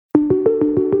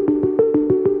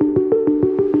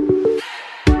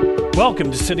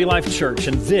Welcome to City Life Church,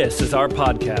 and this is our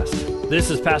podcast. This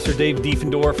is Pastor Dave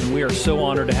Diefendorf, and we are so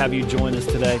honored to have you join us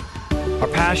today. Our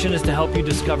passion is to help you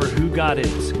discover who God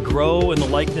is, grow in the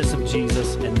likeness of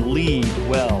Jesus, and lead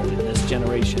well in this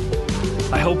generation.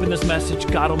 I hope in this message,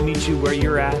 God will meet you where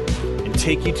you're at and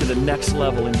take you to the next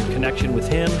level in your connection with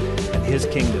Him and His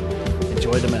kingdom.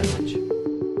 Enjoy the message.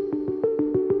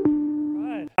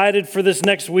 All right. Excited for this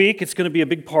next week. It's going to be a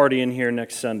big party in here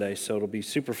next Sunday, so it'll be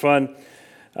super fun.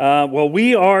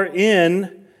 We are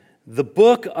in the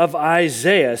book of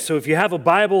Isaiah. So if you have a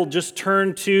Bible, just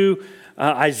turn to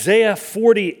Isaiah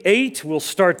 48. We'll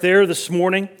start there this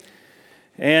morning.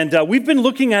 And we've been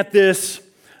looking at this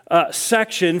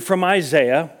section from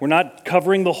Isaiah. We're not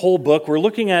covering the whole book. We're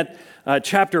looking at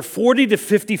chapter 40 to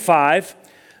 55.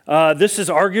 This is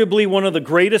arguably one of the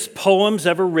greatest poems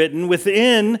ever written.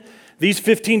 Within these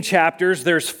 15 chapters,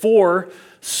 there's 4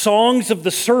 songs of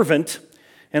the servant.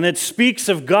 And it speaks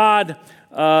of God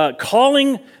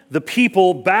calling the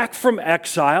people back from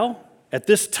exile at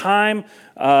this time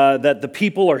that the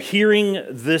people are hearing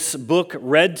this book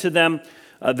read to them.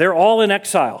 They're all in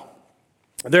exile.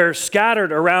 They're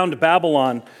scattered around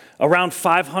Babylon around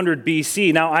 500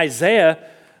 BC. Now Isaiah,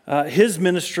 his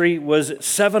ministry was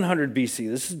 700 BC.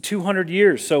 This is 200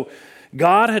 years. So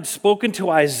God had spoken to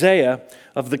Isaiah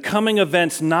of the coming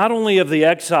events, not only of the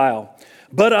exile,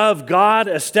 but of God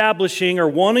establishing or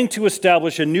wanting to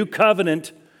establish a new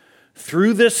covenant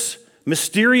through this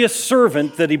mysterious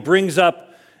servant that he brings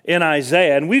up in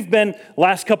Isaiah. And we've been,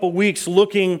 last couple weeks,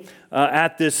 looking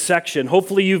at this section.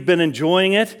 Hopefully you've been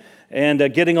enjoying it and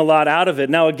getting a lot out of it.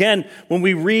 Now again, when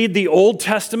we read the Old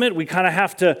Testament, we kind of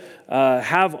have to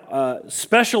have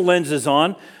special lenses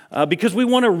on because we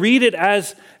want to read it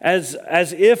as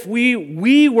if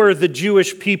we were the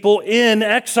Jewish people in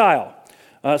exile.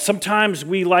 Sometimes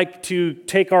we like to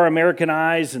take our American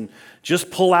eyes and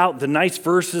just pull out the nice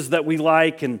verses that we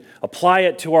like and apply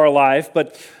it to our life,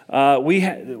 but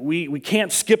we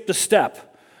can't skip the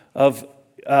step of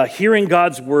hearing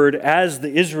God's word as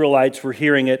the Israelites were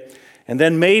hearing it, and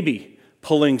then maybe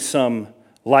pulling some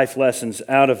life lessons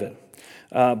out of it.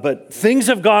 But things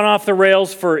have gone off the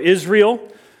rails for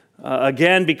Israel,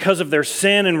 again, because of their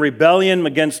sin and rebellion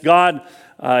against God.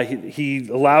 He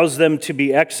allows them to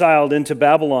be exiled into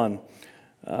Babylon.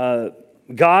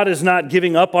 God is not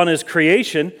giving up on His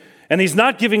creation, and He's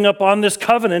not giving up on this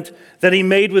covenant that He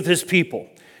made with His people.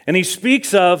 And He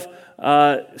speaks of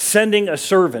sending a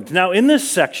servant. Now, in this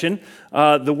section,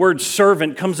 the word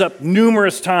servant comes up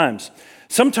numerous times.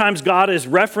 Sometimes God is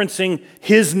referencing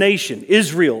His nation,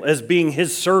 Israel, as being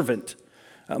His servant.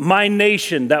 My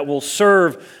nation that will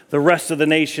serve the rest of the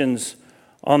nations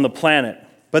on the planet.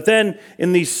 But then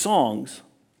in these songs,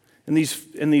 in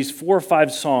these 4 or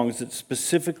 5 songs that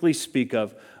specifically speak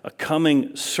of a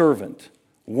coming servant,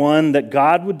 one that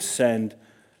God would send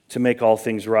to make all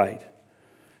things right.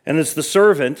 And it's the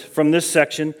servant from this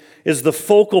section is the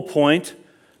focal point,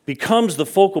 becomes the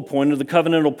focal point of the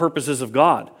covenantal purposes of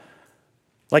God.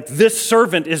 Like this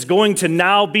servant is going to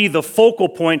now be the focal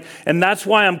point, and that's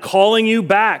why I'm calling you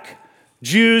back.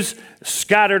 Jews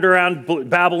scattered around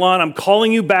Babylon, I'm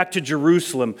calling you back to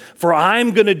Jerusalem, for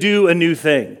I'm going to do a new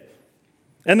thing.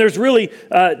 And there's really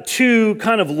 2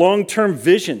 kind of long-term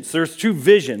visions. There's 2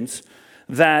 visions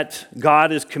that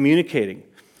God is communicating.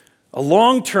 A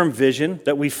long-term vision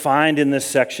that we find in this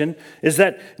section is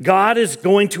that God is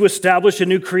going to establish a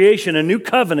new creation, a new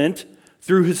covenant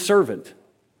through His servant.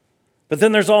 But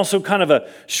then there's also kind of a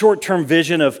short-term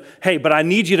vision of, hey, but I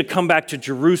need you to come back to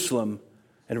Jerusalem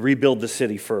and rebuild the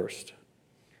city first.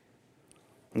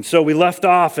 And so we left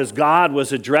off as God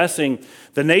was addressing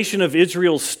the nation of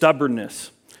Israel's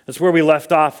stubbornness. That's where we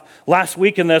left off last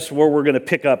week, and that's where we're going to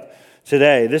pick up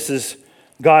today. This is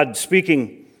God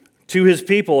speaking to His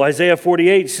people. Isaiah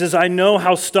 48 says, I know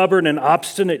how stubborn and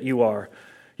obstinate you are.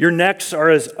 Your necks are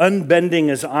as unbending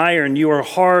as iron. You are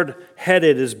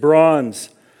hard-headed as bronze.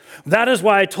 That is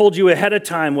why I told you ahead of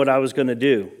time what I was going to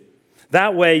do.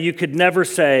 That way you could never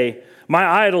say, my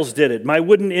idols did it. My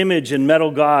wooden image and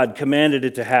metal god commanded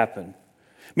it to happen.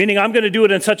 Meaning I'm going to do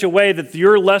it in such a way that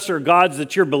your lesser gods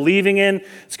that you're believing in,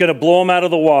 it's going to blow them out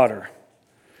of the water.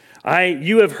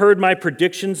 You have heard my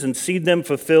predictions and seen them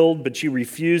fulfilled, but you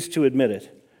refuse to admit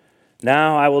it.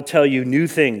 Now I will tell you new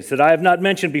things that I have not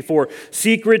mentioned before,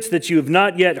 secrets that you have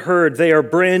not yet heard. They are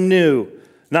brand new,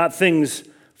 not things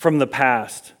from the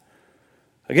past.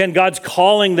 Again, God's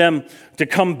calling them to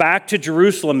come back to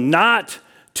Jerusalem, not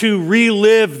to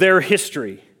relive their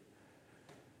history.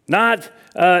 Not,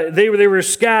 they were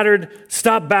scattered.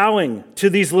 Stop bowing to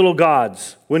these little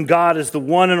gods when God is the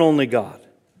one and only God.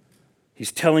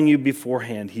 He's telling you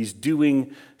beforehand. He's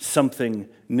doing something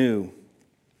new.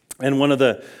 And one of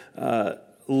the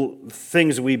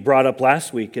things we brought up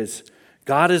last week is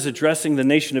God is addressing the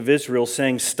nation of Israel,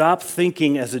 saying, stop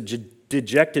thinking as a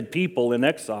dejected people in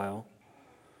exile,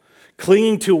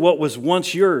 clinging to what was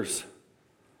once yours.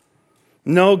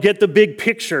 No, get the big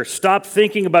picture. Stop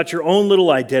thinking about your own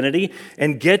little identity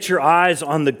and get your eyes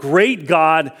on the great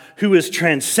God who is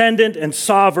transcendent and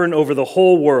sovereign over the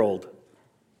whole world.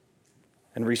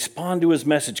 And respond to his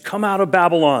message. Come out of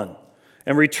Babylon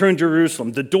and return to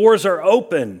Jerusalem. The doors are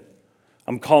open.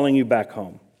 I'm calling you back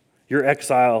home. Your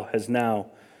exile has now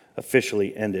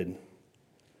officially ended.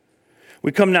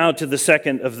 We come now to the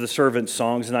second of the servant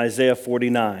songs in Isaiah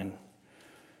 49.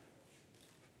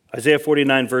 Isaiah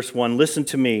 49, verse 1, listen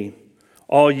to me,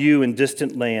 all you in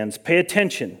distant lands. Pay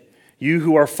attention, you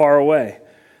who are far away.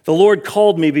 The Lord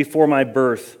called me before my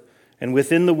birth, and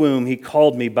within the womb he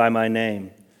called me by my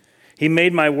name. He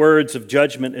made my words of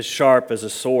judgment as sharp as a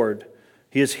sword.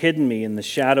 He has hidden me in the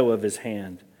shadow of his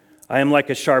hand. I am like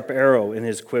a sharp arrow in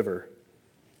his quiver.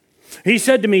 He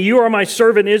said to me, you are my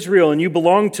servant Israel, and you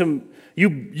belong to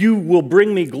you will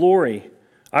bring me glory.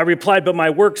 I replied, but my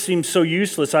work seems so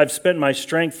useless. I've spent my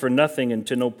strength for nothing and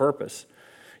to no purpose.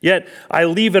 Yet I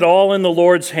leave it all in the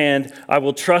Lord's hand. I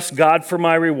will trust God for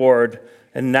my reward.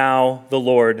 And now the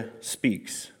Lord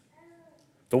speaks.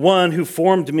 The one who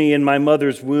formed me in my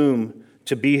mother's womb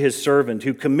to be his servant,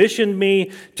 who commissioned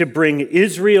me to bring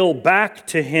Israel back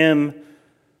to him.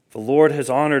 The Lord has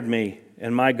honored me,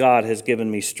 and my God has given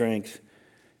me strength.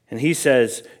 And he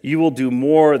says, you will do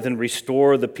more than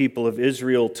restore the people of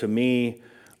Israel to me.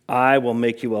 I will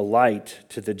make you a light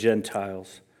to the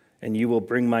Gentiles, and you will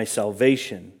bring my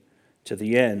salvation to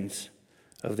the ends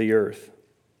of the earth.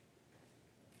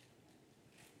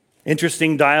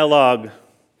 Interesting dialogue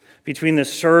between the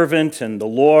servant and the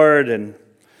Lord and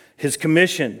his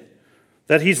commission,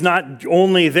 that he's not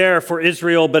only there for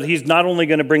Israel, but he's not only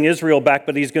going to bring Israel back,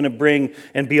 but he's going to bring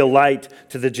and be a light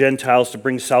to the Gentiles, to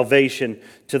bring salvation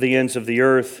to the ends of the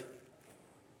earth.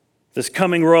 This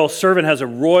coming royal servant has a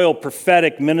royal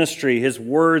prophetic ministry. His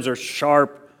words are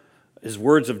sharp. His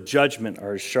words of judgment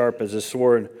are as sharp as a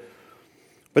sword.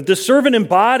 But the servant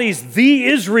embodies the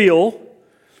Israel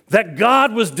that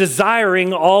God was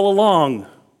desiring all along.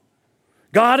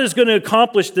 God is going to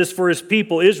accomplish this for his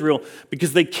people, Israel,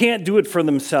 because they can't do it for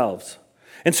themselves.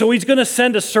 And so he's going to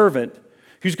send a servant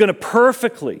who's going to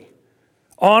perfectly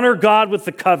honor God with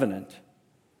the covenant.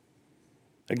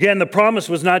 Again, the promise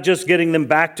was not just getting them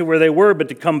back to where they were, but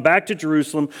to come back to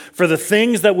Jerusalem for the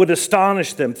things that would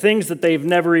astonish them, things that they've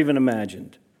never even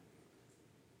imagined.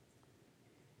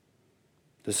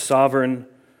 The sovereign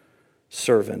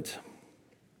servant.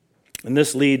 And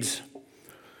this leads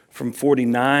from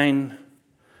 49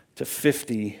 to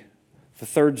 50, the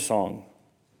third song.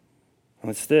 And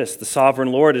it's this: the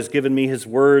sovereign Lord has given me his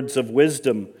words of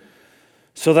wisdom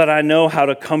so that I know how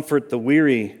to comfort the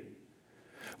weary.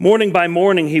 Morning by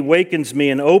morning, he wakens me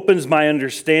and opens my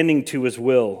understanding to his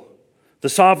will. The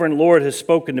sovereign Lord has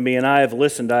spoken to me, and I have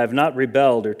listened. I have not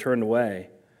rebelled or turned away.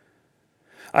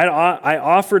 I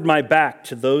offered my back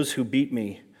to those who beat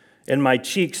me, and my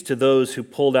cheeks to those who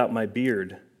pulled out my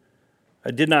beard.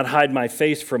 I did not hide my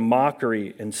face from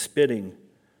mockery and spitting.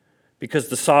 Because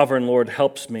the sovereign Lord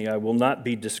helps me, I will not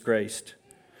be disgraced.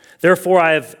 Therefore,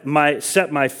 I have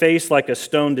set my face like a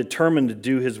stone, determined to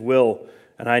do his will,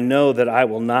 and I know that I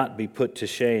will not be put to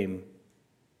shame.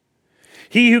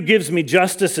 He who gives me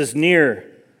justice is near.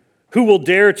 Who will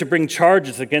dare to bring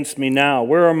charges against me now?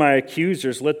 Where are my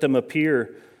accusers? Let them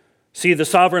appear. See, the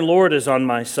sovereign Lord is on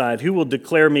my side. Who will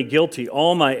declare me guilty?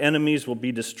 All my enemies will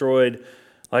be destroyed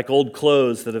like old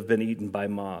clothes that have been eaten by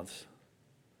moths.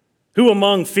 Who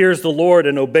among fears the Lord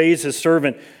and obeys his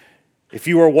servant? If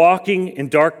you are walking in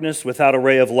darkness without a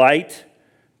ray of light,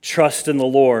 trust in the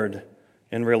Lord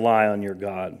and rely on your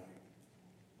God.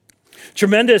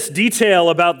 Tremendous detail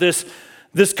about this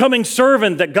coming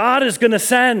servant that God is going to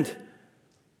send.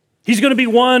 He's going to be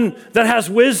one that has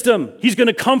wisdom. He's going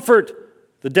to comfort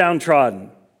the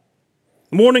downtrodden.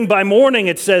 Morning by morning,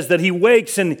 it says that he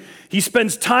wakes and he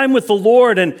spends time with the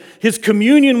Lord and his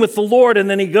communion with the Lord, and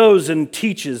then he goes and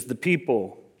teaches the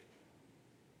people.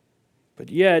 But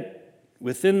yet,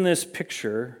 within this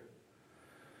picture,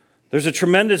 there's a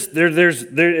tremendous,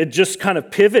 it just kind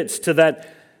of pivots to that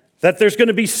there's going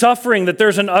to be suffering, that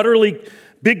there's an utterly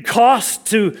big cost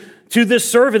to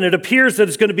this servant. It appears that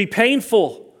it's going to be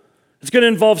painful. It's going to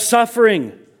involve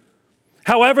suffering.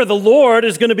 However, the Lord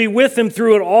is going to be with him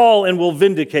through it all and will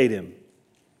vindicate him.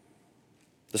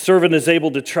 The servant is able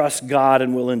to trust God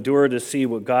and will endure to see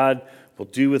what God will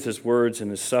do with his words and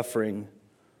his suffering.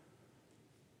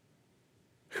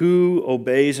 Who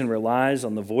obeys and relies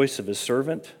on the voice of his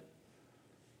servant?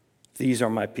 These are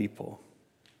my people.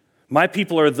 My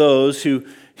people are those who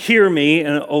hear me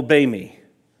and obey me.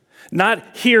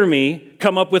 Not hear me,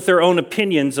 come up with their own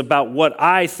opinions about what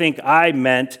I think I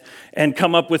meant, and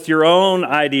come up with your own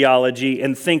ideology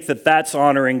and think that that's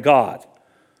honoring God.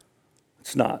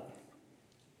 It's not.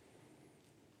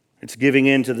 It's giving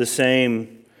in to the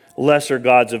same lesser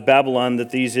gods of Babylon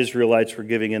that these Israelites were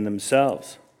giving in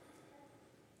themselves.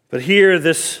 But here,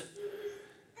 this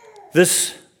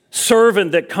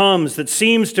servant that comes, that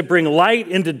seems to bring light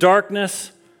into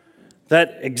darkness,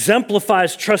 that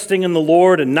exemplifies trusting in the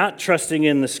Lord and not trusting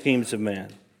in the schemes of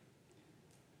man.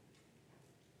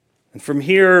 And from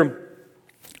here,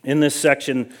 in this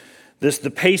section,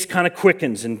 the pace kind of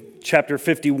quickens in chapter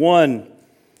 51.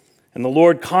 And the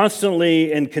Lord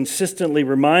constantly and consistently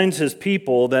reminds his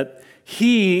people that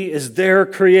he is their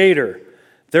creator,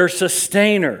 their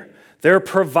sustainer, their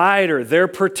provider, their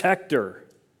protector.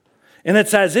 And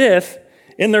it's as if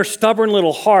in their stubborn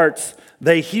little hearts,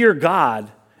 they hear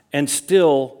God and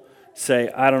still say,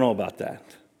 I don't know about that.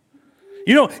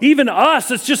 You know, even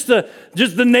us, it's just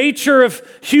the nature of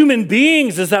human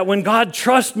beings is that when God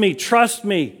trust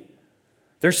me,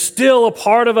 there's still a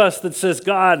part of us that says,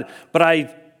 God, but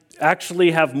I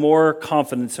actually have more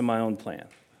confidence in my own plan.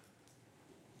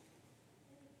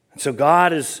 And so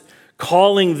God is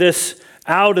calling this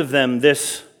out of them,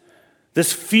 this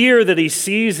fear that he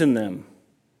sees in them.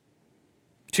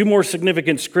 Two more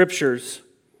significant scriptures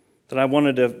that I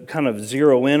wanted to kind of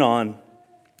zero in on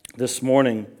this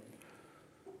morning.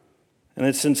 And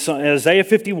it's in Isaiah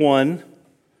 51,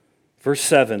 verse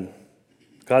 7.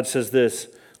 God says this,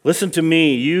 listen to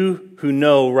me, you who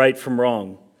know right from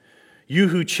wrong, you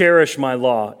who cherish my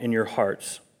law in your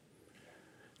hearts.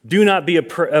 Do not be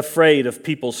afraid of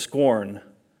people's scorn,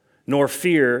 nor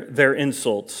fear their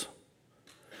insults.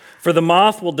 For the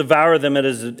moth will devour them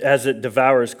as it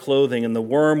devours clothing, and the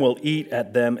worm will eat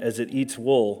at them as it eats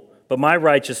wool. But my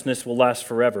righteousness will last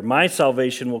forever. My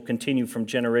salvation will continue from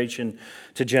generation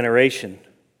to generation.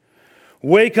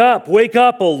 Wake up,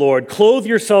 O Lord. Clothe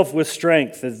yourself with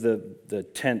strength. As the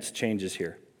tense changes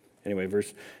here. Anyway,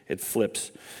 it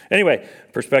flips. Anyway,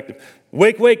 perspective.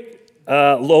 Wake,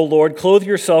 O Lord, clothe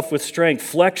yourself with strength.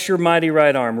 Flex your mighty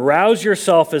right arm. Rouse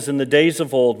yourself as in the days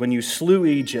of old when you slew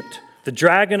Egypt, the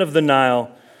dragon of the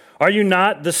Nile. Are you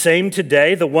not the same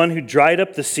today, the one who dried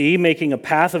up the sea, making a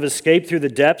path of escape through the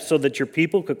depths so that your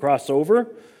people could cross over?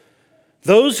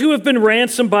 Those who have been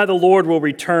ransomed by the Lord will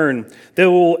return. They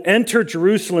will enter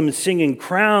Jerusalem singing,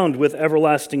 crowned with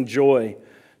everlasting joy.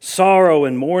 Sorrow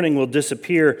and mourning will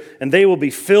disappear, and they will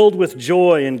be filled with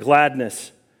joy and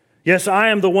gladness. Yes, I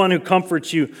am the one who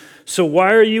comforts you. So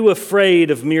why are you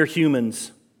afraid of mere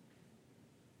humans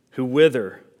who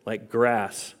wither like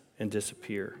grass and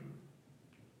disappear?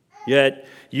 Yet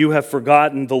you have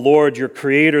forgotten the Lord, your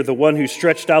Creator, the one who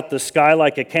stretched out the sky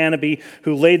like a canopy,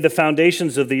 who laid the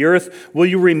foundations of the earth. Will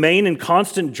you remain in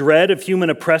constant dread of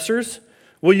human oppressors?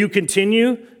 Will you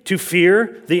continue to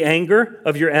fear the anger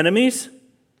of your enemies?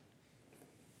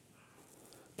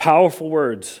 Powerful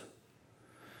words.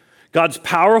 God's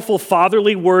powerful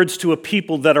fatherly words to a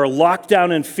people that are locked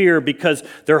down in fear because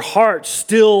their hearts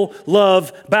still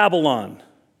love Babylon.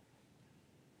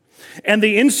 And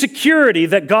the insecurity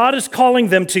that God is calling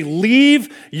them to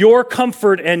leave your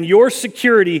comfort and your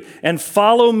security and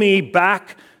follow me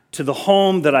back to the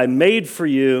home that I made for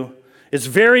you is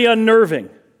very unnerving.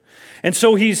 And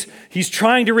so he's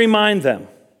trying to remind them,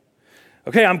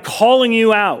 okay, I'm calling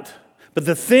you out, but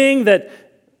the thing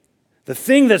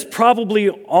that's probably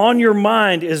on your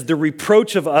mind is the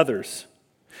reproach of others.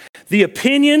 The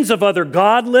opinions of other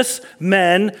godless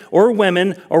men or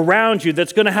women around you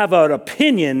that's going to have an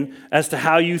opinion as to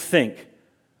how you think.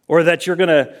 Or that you're going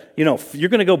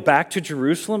to go back to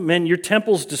Jerusalem. Man, your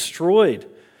temple's destroyed.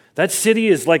 That city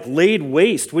is like laid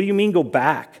waste. What do you mean go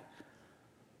back?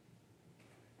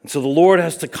 And so the Lord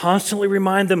has to constantly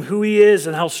remind them who he is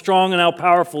and how strong and how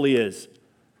powerful he is.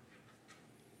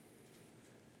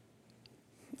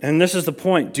 And this is the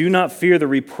point. Do not fear the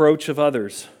reproach of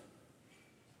others.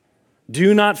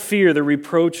 Do not fear the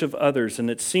reproach of others. And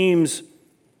it seems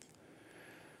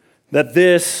that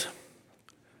this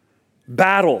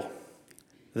battle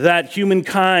that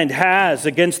humankind has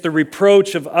against the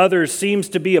reproach of others seems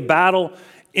to be a battle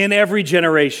in every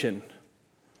generation.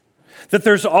 That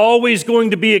there's always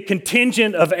going to be a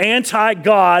contingent of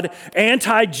anti-God,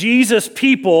 anti-Jesus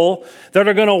people that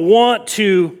are going to want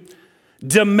to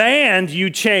demand you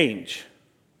change.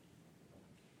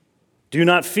 Do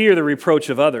not fear the reproach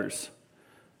of others.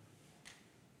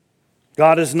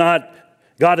 God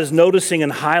God is noticing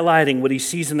and highlighting what he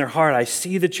sees in their heart. I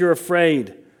see that you're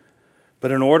afraid, but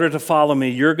in order to follow me,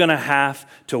 you're going to have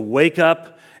to wake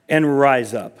up and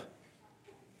rise up.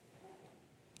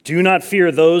 Do not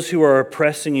fear those who are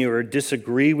oppressing you or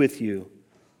disagree with you.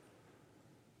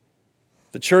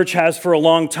 The church has for a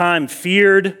long time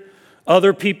feared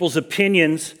other people's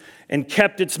opinions and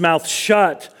kept its mouth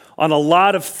shut on a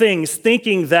lot of things,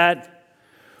 thinking that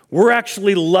we're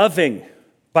actually loving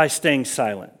by staying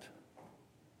silent.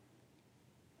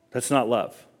 That's not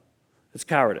love. It's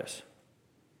cowardice.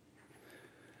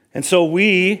 And so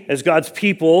we, as God's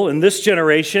people in this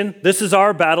generation, this is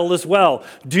our battle as well.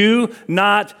 Do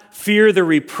not fear the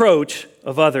reproach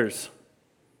of others,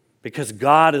 because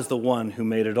God is the one who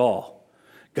made it all.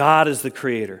 God is the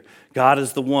creator. God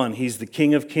is the one. He's the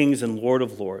King of kings and Lord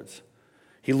of lords.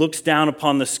 He looks down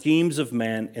upon the schemes of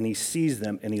man and he sees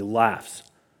them and he laughs.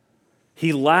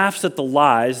 He laughs at the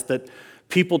lies that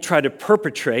people try to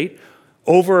perpetrate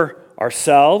over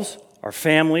ourselves, our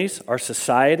families, our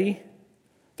society.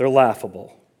 They're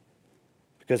laughable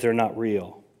because they're not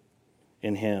real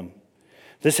in him.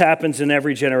 This happens in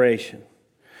every generation.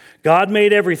 God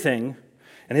made everything,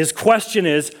 and his question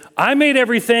is, I made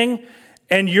everything,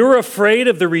 and you're afraid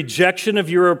of the rejection of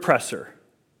your oppressor.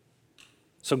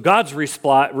 So God's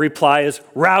reply is,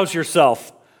 rouse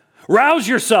yourself. Rouse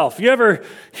yourself. You ever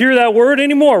hear that word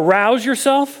anymore? Rouse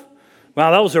yourself? Wow,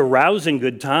 that was a rousing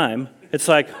good time. It's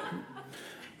like,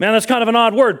 man, that's kind of an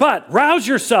odd word, but rouse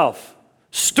yourself.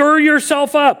 Stir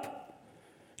yourself up.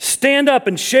 Stand up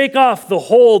and shake off the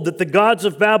hold that the gods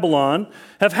of Babylon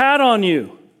have had on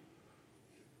you.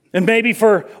 And maybe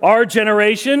for our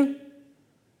generation,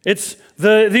 it's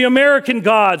the American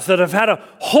gods that have had a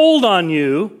hold on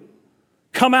you.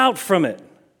 Come out from it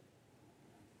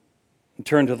and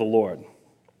turn to the Lord.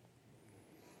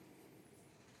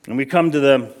 And we come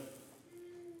to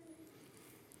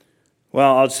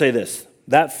I'll say this.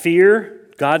 That fear,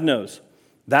 God knows,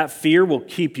 that fear will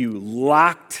keep you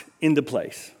locked into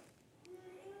place.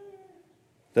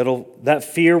 That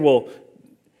fear will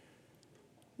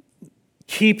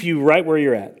keep you right where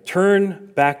you're at.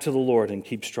 Turn back to the Lord and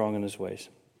keep strong in his ways.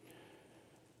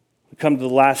 We come to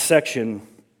the last section,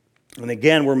 and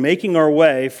again, we're making our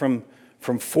way from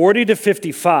 40 to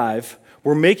 55.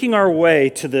 We're making our way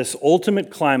to this ultimate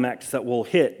climax that we'll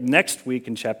hit next week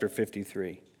in chapter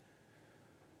 53.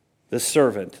 This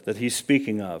servant that he's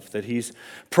speaking of, that he's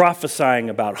prophesying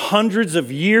about hundreds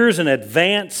of years in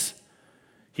advance,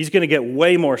 he's going to get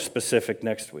way more specific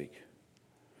next week.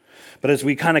 But as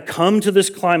we kind of come to this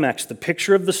climax, the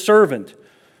picture of the servant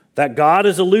that God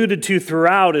has alluded to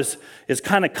throughout is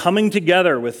kind of coming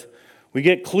together with, we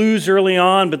get clues early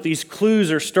on, but these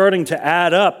clues are starting to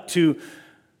add up to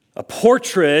a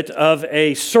portrait of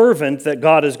a servant that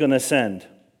God is going to send.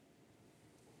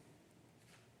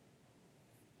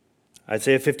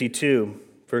 Isaiah 52,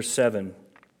 verse 7.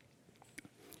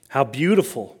 How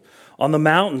beautiful on the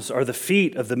mountains are the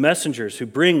feet of the messengers who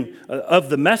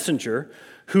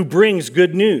brings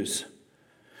good news.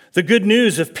 The good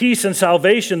news of peace and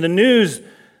salvation, the news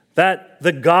that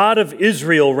the God of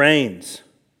Israel reigns.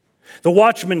 The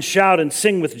watchmen shout and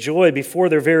sing with joy before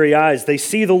their very eyes. They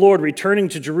see the Lord returning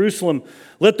to Jerusalem.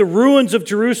 Let the ruins of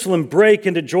Jerusalem break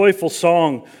into joyful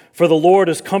song, for the Lord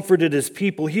has comforted his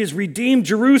people. He has redeemed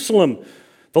Jerusalem.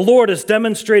 The Lord has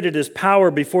demonstrated his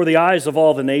power before the eyes of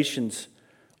all the nations.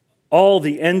 All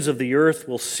the ends of the earth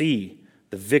will see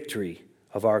the victory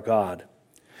of our God.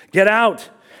 Get out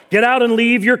and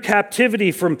leave your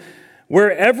captivity from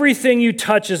where everything you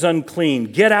touch is unclean.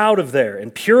 Get out of there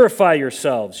and purify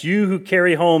yourselves, you who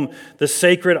carry home the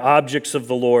sacred objects of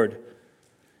the Lord.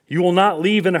 You will not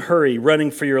leave in a hurry, running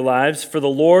for your lives, for the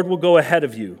Lord will go ahead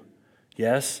of you.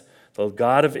 Yes, the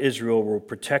God of Israel will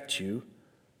protect you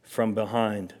from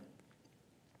behind.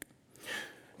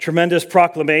 Tremendous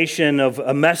proclamation of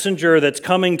a messenger that's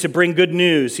coming to bring good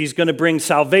news. He's going to bring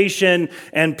salvation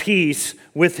and peace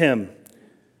with him.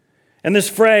 And this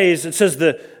phrase, it says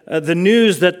the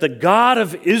news that the God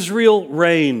of Israel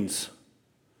reigns.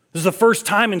 This is the first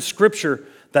time in Scripture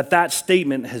that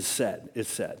statement is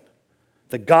said.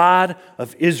 The God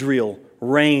of Israel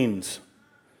reigns.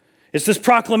 It's this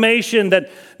proclamation that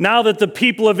now that the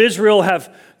people of Israel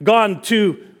have gone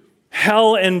to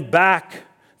hell and back,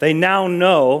 they now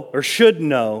know, or should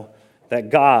know, that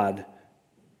God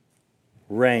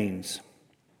reigns.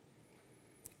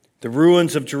 The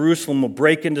ruins of Jerusalem will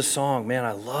break into song. Man,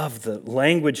 I love the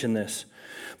language in this.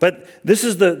 But this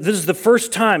is the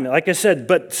first time, like I said,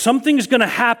 but something's going to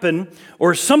happen,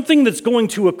 or something that's going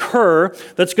to occur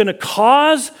that's going to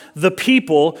cause the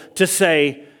people to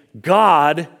say,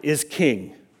 God is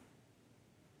king.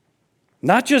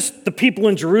 not just the people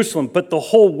in Jerusalem, but the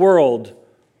whole world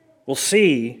will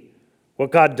see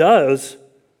what God does.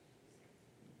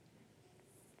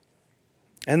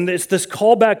 And it's this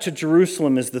callback to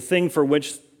Jerusalem is the thing for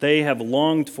which they have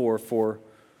longed for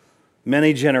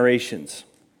many generations.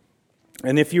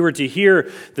 And if you were to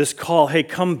hear this call, hey,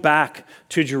 come back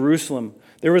to Jerusalem,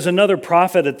 there was another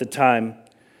prophet at the time,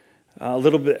 a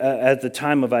little bit at the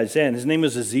time of Isaiah, and his name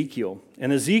was Ezekiel.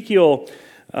 And Ezekiel,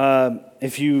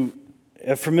 if you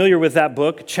are familiar with that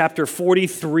book, chapter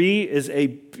 43 is a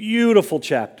beautiful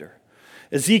chapter.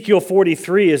 Ezekiel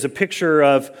 43 is a picture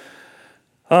of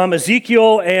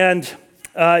Ezekiel, and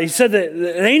he said that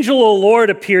an angel of the Lord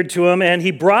appeared to him, and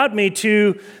he brought me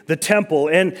to the temple.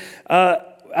 And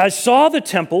I saw the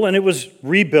temple, and it was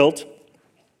rebuilt.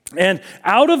 And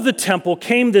out of the temple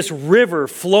came this river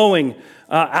flowing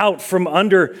out from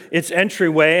under its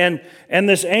entryway. And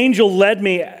this angel led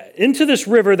me into this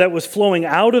river that was flowing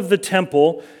out of the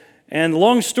temple. And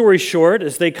long story short,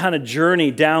 as they kind of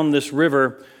journey down this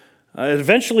river, it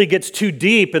eventually gets too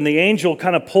deep, and the angel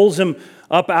kind of pulls him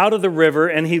up out of the river,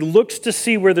 and he looks to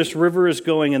see where this river is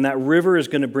going, and that river is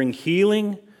going to bring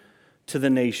healing to the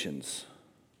nations.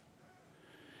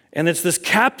 And it's this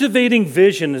captivating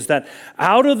vision is that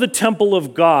out of the temple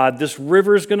of God, this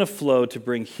river is going to flow to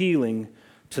bring healing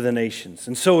to the nations.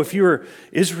 And so if you're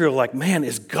Israel, like, man,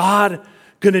 is God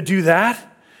going to do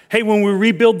that? Hey, when we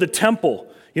rebuild the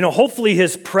temple, hopefully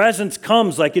his presence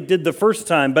comes like it did the first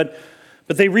time, but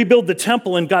they rebuild the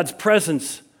temple and God's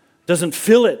presence doesn't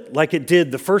fill it like it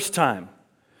did the first time.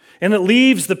 And it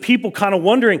leaves the people kind of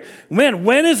wondering, man,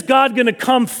 when is God going to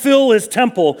come fill his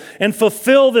temple and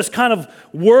fulfill this kind of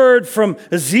word from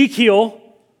Ezekiel,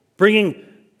 bringing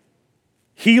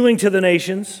healing to the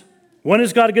nations? When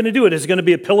is God going to do it? Is it going to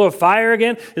be a pillar of fire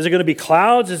again? Is it going to be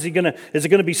clouds? Is it going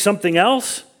to be something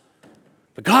else?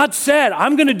 But God said,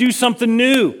 I'm going to do something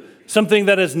new, something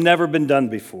that has never been done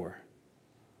before.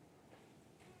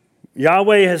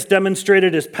 Yahweh has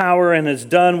demonstrated his power and has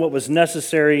done what was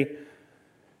necessary.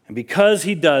 And because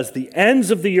he does, the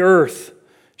ends of the earth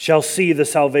shall see the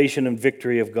salvation and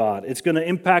victory of God. It's going to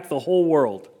impact the whole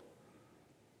world.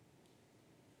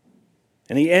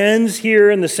 And he ends here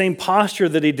in the same posture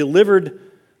that he delivered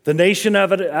the nation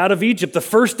out of Egypt, the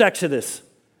first Exodus.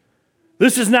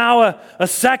 This is now a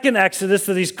second Exodus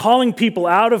that he's calling people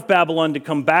out of Babylon to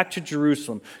come back to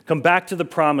Jerusalem, come back to the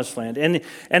promised land.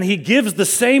 And he gives the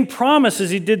same promise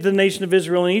as he did to the nation of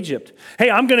Israel in Egypt.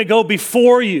 Hey, I'm going to go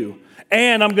before you,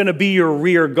 and I'm going to be your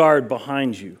rear guard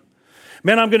behind you.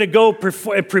 Man, I'm going to go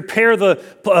prepare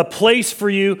a place for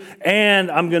you, and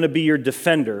I'm going to be your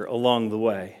defender along the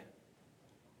way.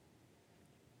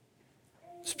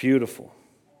 It's beautiful.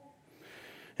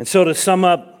 And so to sum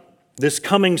up, this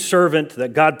coming servant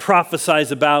that God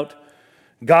prophesies about,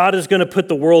 God is going to put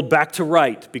the world back to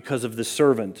right because of this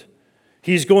servant.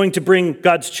 He's going to bring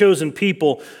God's chosen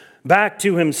people back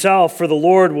to himself, for the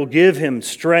Lord will give him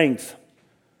strength.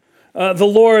 The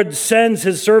Lord sends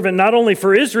his servant not only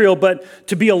for Israel, but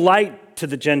to be a light to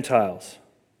the Gentiles.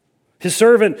 His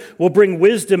servant will bring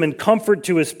wisdom and comfort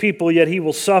to his people, yet he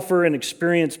will suffer and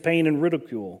experience pain and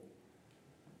ridicule.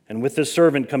 And with this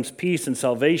servant comes peace and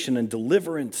salvation and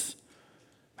deliverance.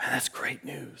 Man, that's great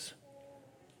news.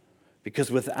 Because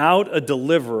without a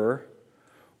deliverer,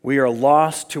 we are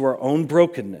lost to our own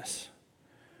brokenness,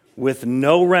 with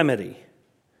no remedy,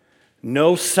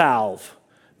 no salve,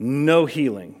 no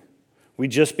healing. We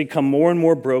just become more and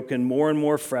more broken, more and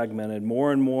more fragmented,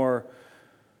 more and more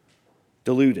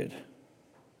deluded.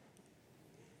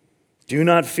 Do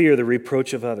not fear the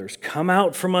reproach of others. Come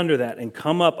out from under that and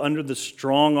come up under the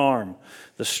strong arm,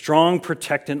 the strong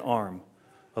protectant arm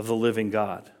of the living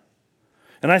God.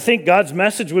 And I think God's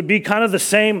message would be kind of the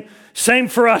same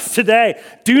for us today.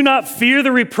 Do not fear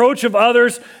the reproach of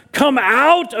others. Come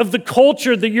out of the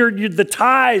culture, the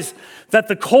ties that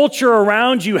the culture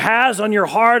around you has on your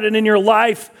heart and in your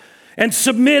life, and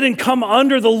submit and come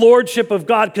under the lordship of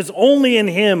God, because only in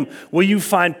him will you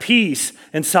find peace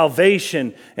and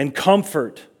salvation and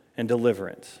comfort and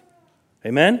deliverance.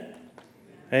 Amen?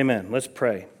 Amen. Let's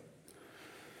pray.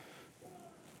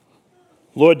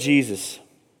 Lord Jesus,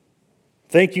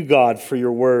 thank you, God, for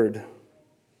your word.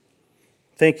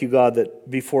 Thank you, God,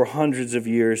 that before hundreds of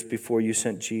years before you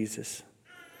sent Jesus,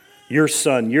 your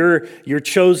son, your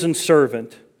chosen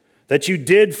servant, that you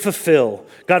did fulfill.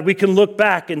 God, we can look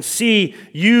back and see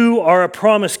you are a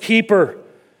promise keeper.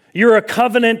 You're a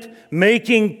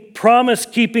covenant-making,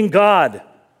 promise-keeping God.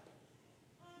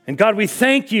 And God, we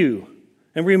thank you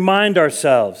and remind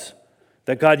ourselves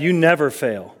that, God, you never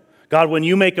fail. God, when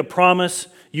you make a promise,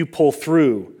 you pull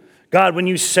through. God, when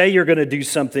you say you're going to do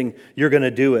something, you're going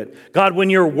to do it. God, when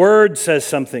your word says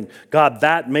something, God,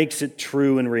 that makes it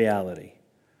true in reality.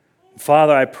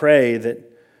 Father, I pray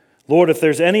that, Lord, if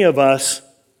there's any of us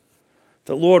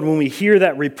that, Lord, when we hear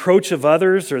that reproach of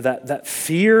others or that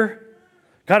fear,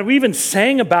 God, we even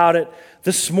sang about it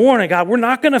this morning. God, we're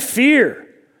not going to fear.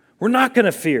 We're not going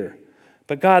to fear.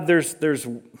 But God, there's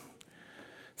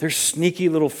sneaky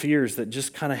little fears that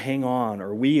just kind of hang on,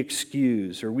 or we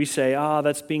excuse, or we say,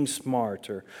 that's being smart,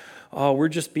 or, we're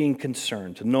just being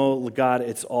concerned. No, God,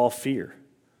 it's all fear.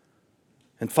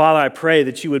 And Father, I pray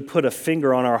that you would put a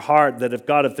finger on our heart that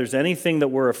if there's anything that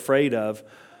we're afraid of,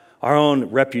 our own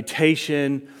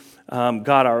reputation,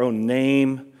 God, our own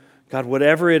name, God,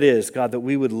 whatever it is, God, that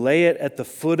we would lay it at the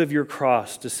foot of your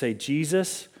cross to say,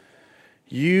 Jesus,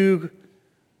 you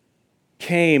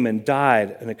came and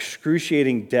died an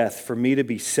excruciating death for me to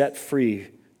be set free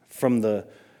from the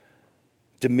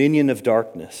dominion of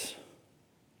darkness.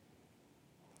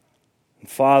 And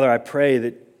Father, I pray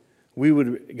that we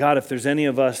would, God, if there's any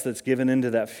of us that's given into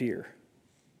that fear,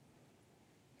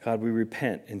 God, we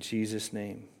repent in Jesus'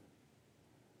 name.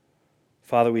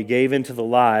 Father, we gave into the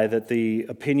lie that the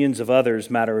opinions of others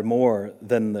matter more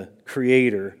than the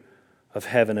Creator of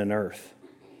heaven and earth.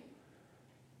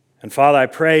 And Father, I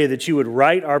pray that you would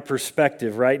right our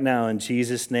perspective right now in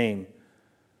Jesus' name.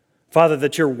 Father,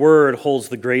 that your word holds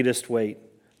the greatest weight,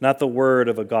 not the word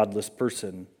of a godless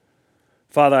person.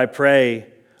 Father, I pray,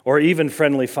 or even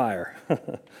friendly fire.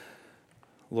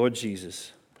 Lord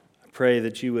Jesus, I pray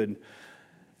that you would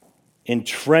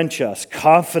entrench us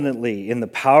confidently in the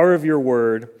power of your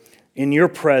word, in your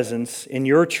presence, in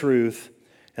your truth,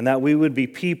 and that we would be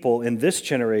people in this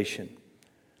generation.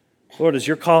 Lord, as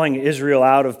you're calling Israel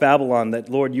out of Babylon, that,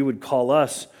 Lord, you would call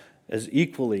us as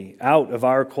equally out of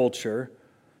our culture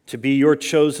to be your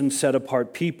chosen,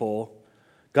 set-apart people,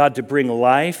 God, to bring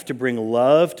life, to bring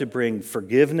love, to bring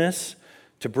forgiveness,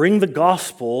 to bring the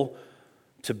gospel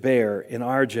to bear in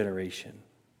our generation.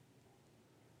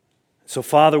 So,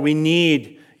 Father, we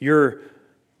need your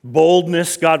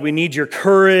boldness. God, we need your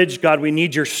courage. God, we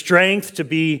need your strength to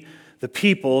be the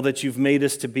people that you've made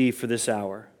us to be for this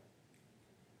hour.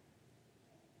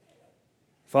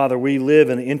 Father, we live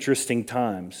in interesting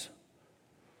times.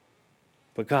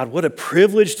 But God, what a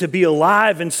privilege to be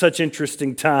alive in such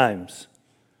interesting times.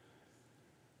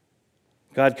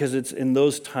 God, because it's in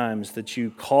those times that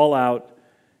you call out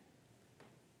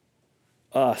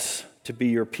us to be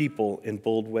your people in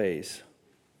bold ways,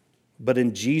 but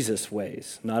in Jesus'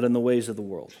 ways, not in the ways of the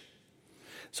world.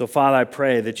 So, Father, I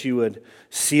pray that you would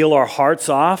seal our hearts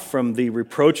off from the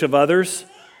reproach of others.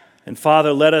 And,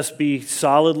 Father, let us be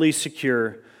solidly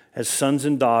secure as sons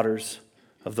and daughters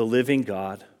of the living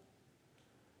God.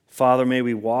 Father, may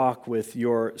we walk with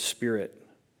your Spirit,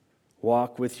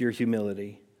 walk with your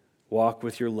humility, walk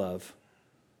with your love.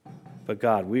 But,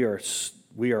 God, we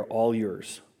are all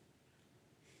yours.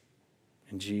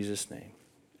 In Jesus' name,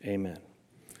 amen.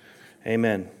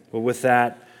 Amen. Well, with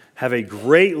that, have a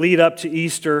great lead up to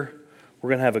Easter.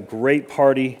 We're going to have a great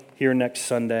party here next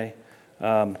Sunday.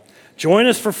 Join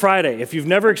us for Friday. If you've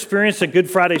never experienced a Good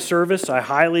Friday service, I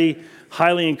highly,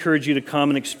 highly encourage you to come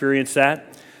and experience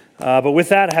that. But with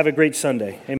that, have a great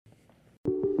Sunday. Amen.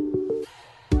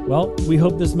 Well, we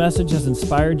hope this message has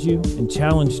inspired you and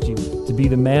challenged you to be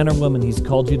the man or woman he's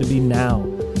called you to be now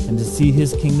and to see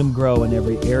his kingdom grow in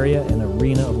every area and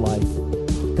arena of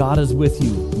life. God is with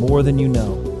you more than you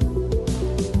know.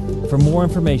 For more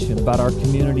information about our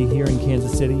community here in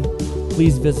Kansas City,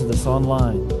 please visit us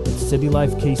online at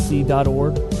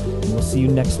citylifekc.org, and we'll see you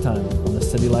next time on the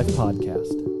City Life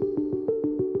Podcast.